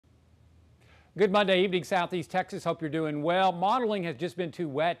Good Monday evening, Southeast Texas. Hope you're doing well. Modeling has just been too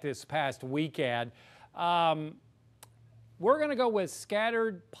wet this past weekend. We're going to go with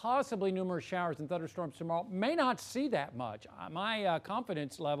scattered, possibly numerous showers and thunderstorms tomorrow. May not see that much. My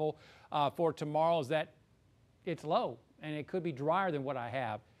confidence level for tomorrow is that it's low and it could be drier than what I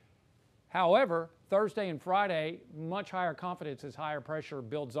have. However, Thursday and Friday, much higher confidence as higher pressure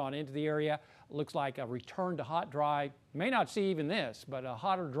builds on into the area. Looks like a return to hot, dry. May not see even this, but a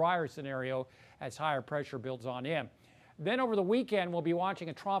hotter, drier scenario as higher pressure builds on in. Then over the weekend, we'll be watching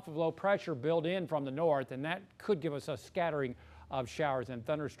a trough of low pressure build in from the north, and that could give us a scattering of showers and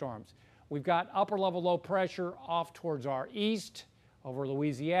thunderstorms. We've got upper level low pressure off towards our east over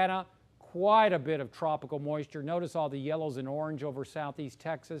Louisiana. Quite a bit of tropical moisture. Notice all the yellows and orange over southeast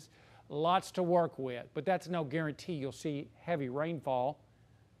Texas. Lots to work with, but that's no guarantee you'll see heavy rainfall.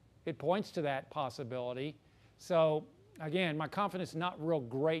 It points to that possibility. So again, my confidence is not real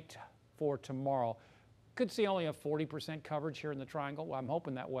great for tomorrow. Could see only a 40% coverage here in the triangle. Well, I'm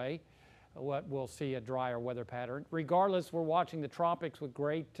hoping that way. We'll see a drier weather pattern. Regardless, we're watching the tropics with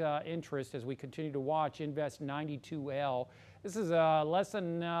great interest as we continue to watch Invest 92L. This is less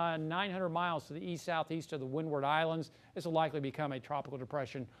than 900 miles to the east-southeast of the Windward Islands. This will likely become a tropical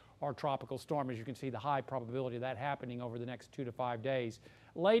depression or tropical storm. As you can see, the high probability of that happening over the next 2 to 5 days.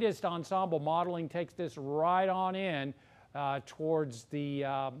 Latest ensemble modeling takes this right on in towards the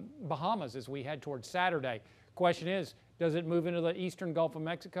Bahamas as we head towards Saturday. Question is, does it move into the eastern Gulf of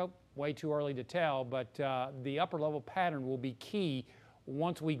Mexico? Way too early to tell, but the upper level pattern will be key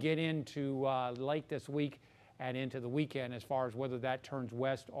once we get into late this week and into the weekend as far as whether that turns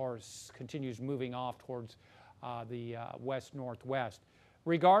west or continues moving off towards the west-northwest.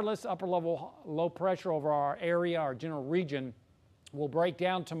 Regardless, upper level low pressure over our area, our general region, will break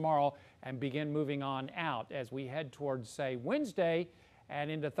down tomorrow and begin moving on out as we head towards, say, Wednesday and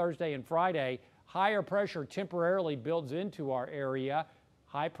into Thursday and Friday. Higher pressure temporarily builds into our area.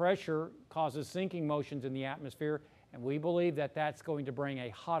 High pressure causes sinking motions in the atmosphere, and we believe that that's going to bring a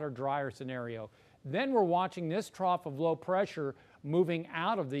hotter, drier scenario. Then we're watching this trough of low pressure moving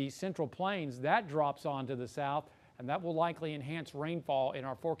out of the central plains. That drops onto the south, and that will likely enhance rainfall in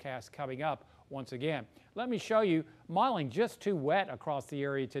our forecast coming up once again. Let me show you, modeling just too wet across the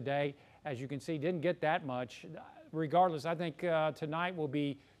area today. As you can see, didn't get that much. Regardless, I think tonight will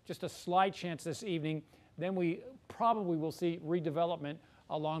be just a slight chance this evening. Then we probably will see redevelopment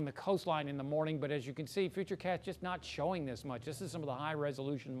along the coastline in the morning, but as you can see, Futurecast just not showing this much. This is some of the high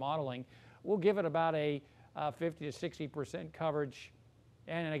resolution modeling. We'll give it about a 50 to 60% coverage,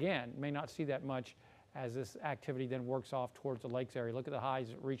 and again, may not see that much as this activity then works off towards the lakes area. Look at the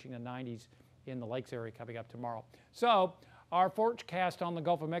highs reaching the 90s in the lakes area coming up tomorrow. So our forecast on the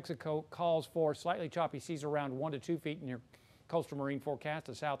Gulf of Mexico calls for slightly choppy seas around 1 to 2 feet in your coastal marine forecast,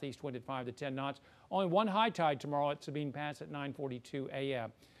 a southeast wind at 5 to 10 knots. Only one high tide tomorrow at Sabine Pass at 9:42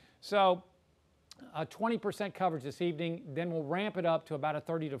 a.m. So a 20% coverage this evening, then we'll ramp it up to about a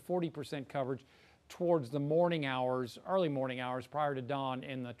 30 to 40% coverage towards the morning hours, early morning hours prior to dawn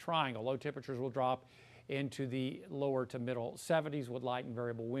in the triangle. Low temperatures will drop into the lower to middle 70s with light and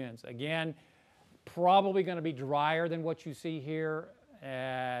variable winds. Again, probably going to be drier than what you see here,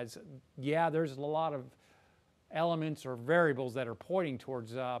 as yeah, there's a lot of elements or variables that are pointing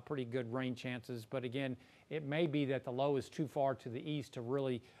towards pretty good rain chances, but again, it may be that the low is too far to the east to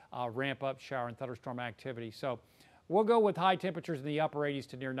really ramp up shower and thunderstorm activity. So we'll go with high temperatures in the upper 80s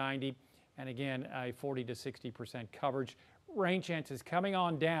to near 90, and again, a 40 to 60% coverage. Rain chances coming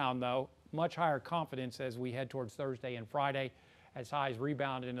on down, though, much higher confidence as we head towards Thursday and Friday, as highs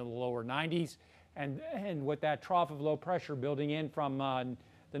rebound into the lower 90s. And with that trough of low pressure building in from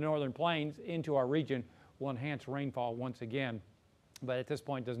the northern plains into our region will enhance rainfall once again. But at this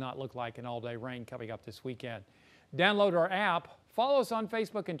point, does not look like an all-day rain coming up this weekend. Download our app, follow us on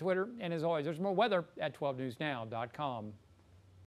Facebook and Twitter, and as always, there's more weather at 12newsnow.com.